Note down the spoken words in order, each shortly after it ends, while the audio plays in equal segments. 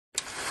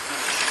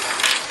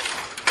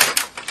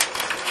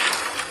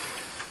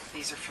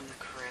these are from the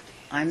Caribbean.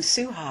 I'm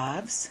Sue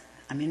Hobbs.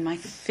 I'm in my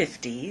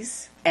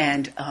 50s,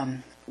 and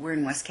we're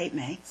in West Cape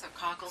May. So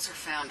cockles are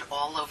found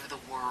all over the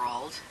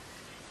world,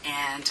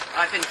 and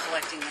I've been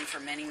collecting them for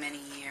many, many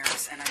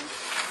years, and I'm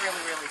really,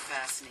 really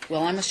fascinated.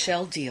 Well, I'm a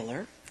shell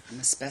dealer.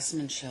 I'm a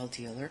specimen shell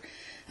dealer,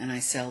 and I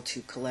sell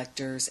to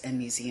collectors and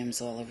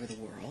museums all over the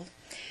world.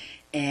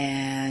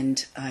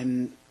 And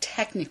I'm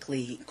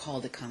technically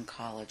called a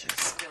conchologist.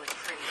 It's really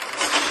pretty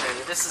to show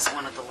you. This is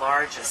one of the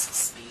largest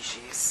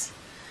species.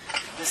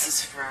 This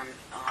is from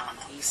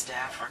East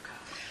Africa.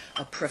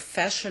 A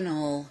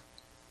professional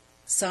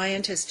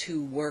scientist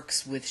who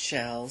works with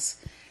shells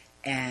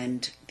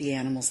and the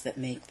animals that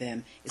make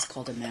them is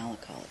called a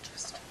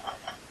malacologist.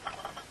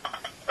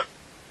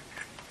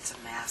 It's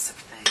a massive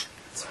thing.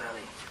 It's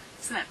really,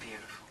 isn't that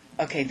beautiful?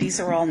 Okay, these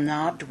are all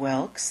knobbed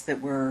whelks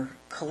that were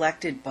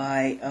collected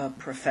by a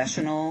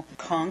professional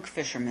conch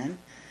fisherman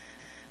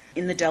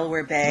in the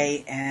Delaware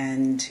Bay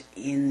and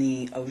in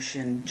the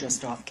ocean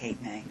just off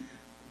Cape May.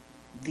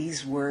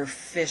 These were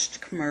fished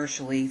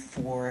commercially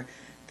for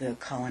the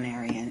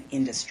culinary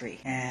industry,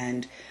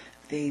 and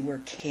they were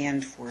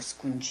canned for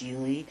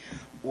squingili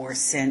or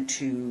sent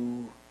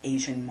to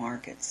Asian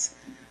markets.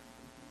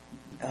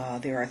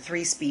 There are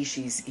 3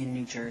 species in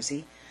New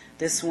Jersey.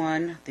 This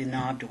one, the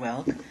knobbed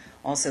whelk,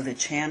 also the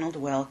channeled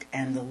whelk,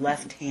 and the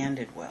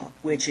left-handed whelk,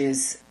 which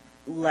is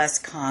less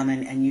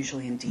common and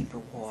usually in deeper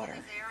water.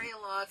 They vary a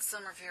lot.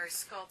 Some are very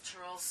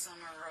sculptural, some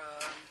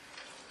are...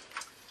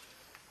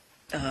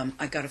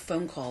 I got a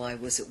phone call. I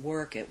was at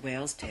work at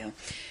Whalesdale,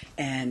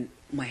 and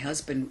my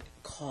husband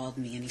called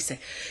me, and he said,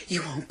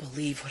 "You won't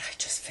believe what I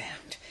just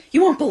found.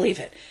 You won't believe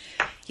it."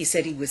 He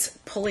said he was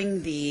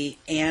pulling the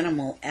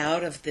animal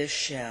out of this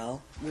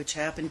shell, which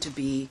happened to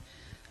be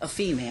a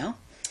female,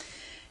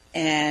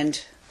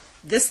 and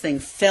this thing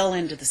fell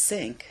into the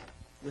sink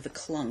with a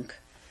clunk.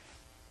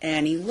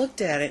 And he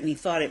looked at it, and he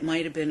thought it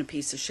might have been a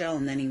piece of shell,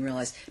 and then he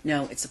realized,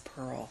 no, it's a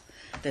pearl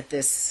that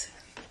this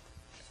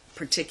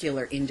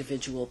particular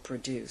individual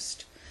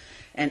produced.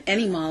 And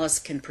any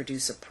mollusk can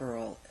produce a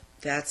pearl.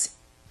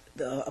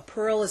 A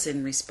pearl is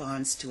in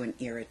response to an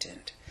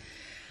irritant.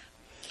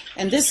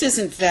 And this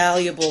isn't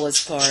valuable as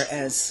far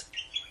as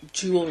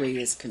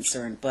jewelry is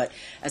concerned, but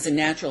as a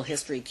natural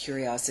history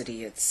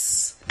curiosity,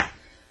 it's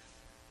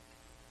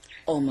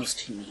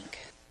almost unique.